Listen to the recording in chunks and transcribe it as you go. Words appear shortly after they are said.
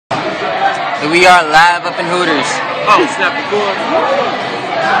And we are live up in Hooters. Oh, snap the cord.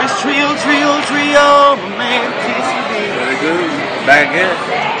 It's Trio, my man TCB. Very good. Back again.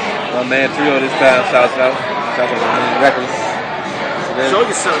 My man Trio this time. Shouts out. Shouts out to my man Reckless. Show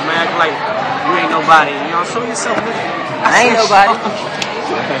yourself, man. Act like you ain't nobody. You know, show yourself, nigga. I ain't nobody.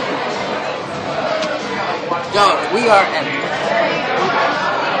 Yo, we are at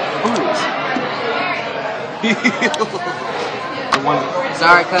Hooters.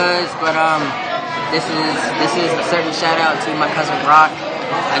 Sorry, cuz, but this is a certain shout out to my cousin Brock.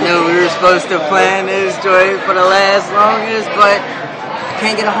 I know we were supposed to plan this joint for the last longest, but I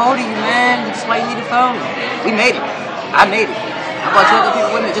can't get a hold of you, man. That's why you need a phone. We made it. I made it. I brought 2 other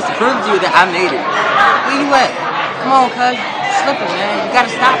people with me just to prove to you that I made it. Where you at? Come on, cuz. You're slipping, man. You gotta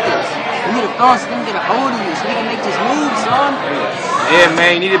stop this. We need a phone so we can get a hold of you, so we can make this move, son. Yeah,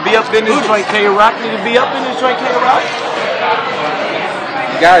 man. You need to be up in this joint, K-Rock. You need to be up in this joint, K-Rock.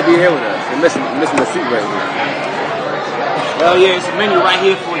 You gotta be here with us. You're missing the seat right here. Hell yeah, it's a menu right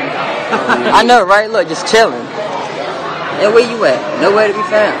here for you. I know, right? Look, just chilling. And where you at? Nowhere to be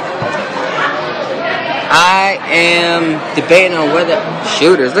found. I am debating on whether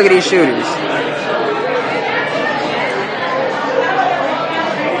shooters. Look at these shooters.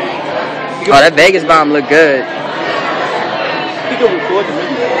 Oh, that Vegas bomb look good. You can record the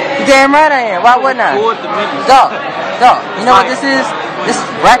menu. You damn right I am. Why wouldn't I? Record the menu. Dog. You know what this is? This is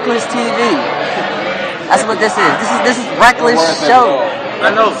Reckless TV. That's what this is. This is Reckless show. I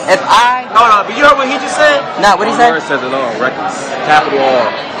know. If I No, but you heard what he just said? Nah, what he said? Word says it all. Reckless. Capital R.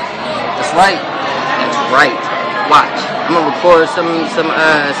 That's right. That's right. Watch. I'm gonna record some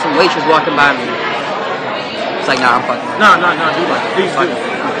waitress walking by me. It's like, nah, I'm fucking. No, do that. Please do.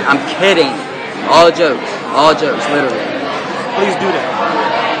 I'm kidding. All jokes, literally. Please do that.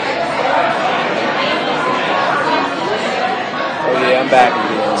 Oh yeah, I'm back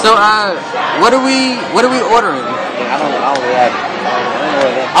again. So what are we ordering? I don't really have it.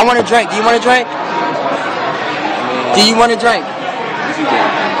 I want a drink. Do you want a drink? Do you want a drink?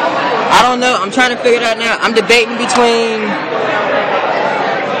 I don't know. I'm trying to figure it out now. I'm debating between.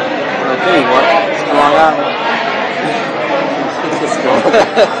 Okay, what? Strong Island.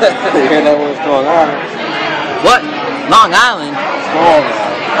 You hear that word, Strong Island? What? Long Island? Strong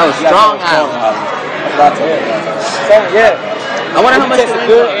Island. Oh, Strong Island. That's what I told you. Yeah. I wonder how much it's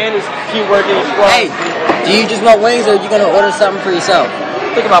good and it's keyword and strong. Hey, do you just want wings or are you gonna order something for yourself?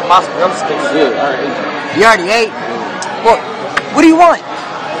 Think about my drumsticks. Good. You already ate? Well, what do you want?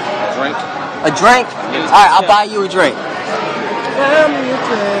 Drink. A drink? Alright, I'll buy you a drink. Buy me a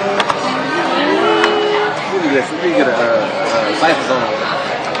drink. We need to get a cypher zone.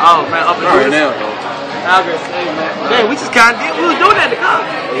 Oh, man, up in Right Hooters. now, though. I was gonna say, man. Yeah, we just kind of did. We was doing that in the car.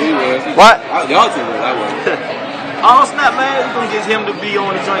 What? Y'all two was. I wasn't. Oh, snap, man. We're gonna get him to be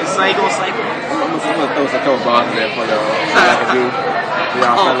on the joint. Say, gonna say. I'm gonna throw some couple bars in there for y'all. So I can do. For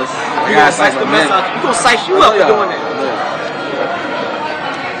y'all fellas. We gonna size the mess out. We gonna size you up for doing that.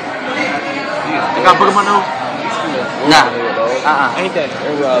 You got book in my nose? Nah. Ain't that?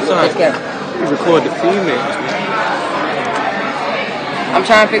 Let's go. We record the females. I'm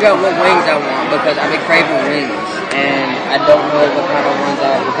trying to figure out what wings I want because I've been craving wings and I don't know what kind of wings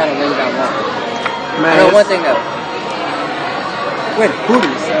I want. Man, I know one thing though. Where the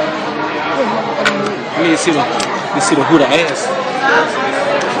Hooters? I need to see the Hooter ass.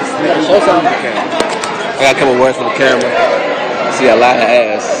 Show something. I got a couple words for the camera. I see a lot of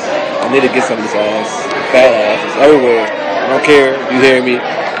ass. I need to get some of this ass. Fat ass. It's everywhere. I don't care. You hear me?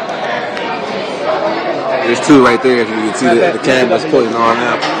 There's 2 right there. If you can see the camera's pulling on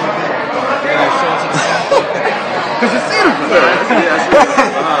now. Cause you see them.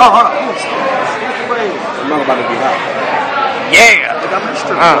 Oh, hold on. I'm not about to be hot. Yeah.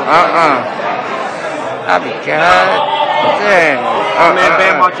 I'll be goddamn. Man,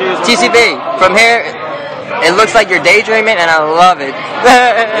 Bam Margera's on. TCB, from here, it looks like you're daydreaming and I love it.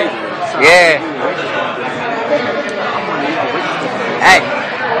 Yeah. Hey.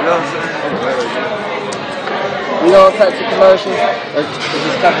 We gonna cut to commercial or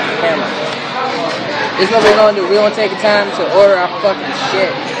just cut to the camera? This is what we're gonna do. We're gonna take the time to order our fucking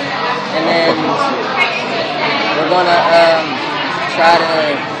shit. And then we're gonna try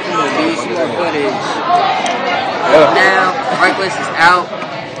to do some more footage. Now, Reckless is out.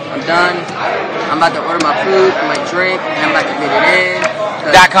 I'm done. I'm about to order my food and my drink and I'm about to get it in.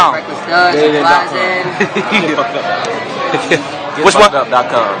 .com. Reckless does. It flies in. Which one?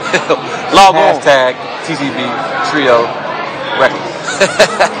 .com. Log on. Hashtag TCB Trio Reckless.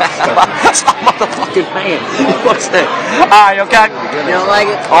 Stop motherfucking paying. What's that? Alright, okay. You don't like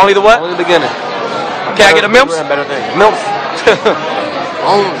it? Only the what? Only the beginner. Can I get a milk? Better thing. Milk.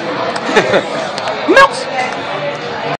 Only. Milks.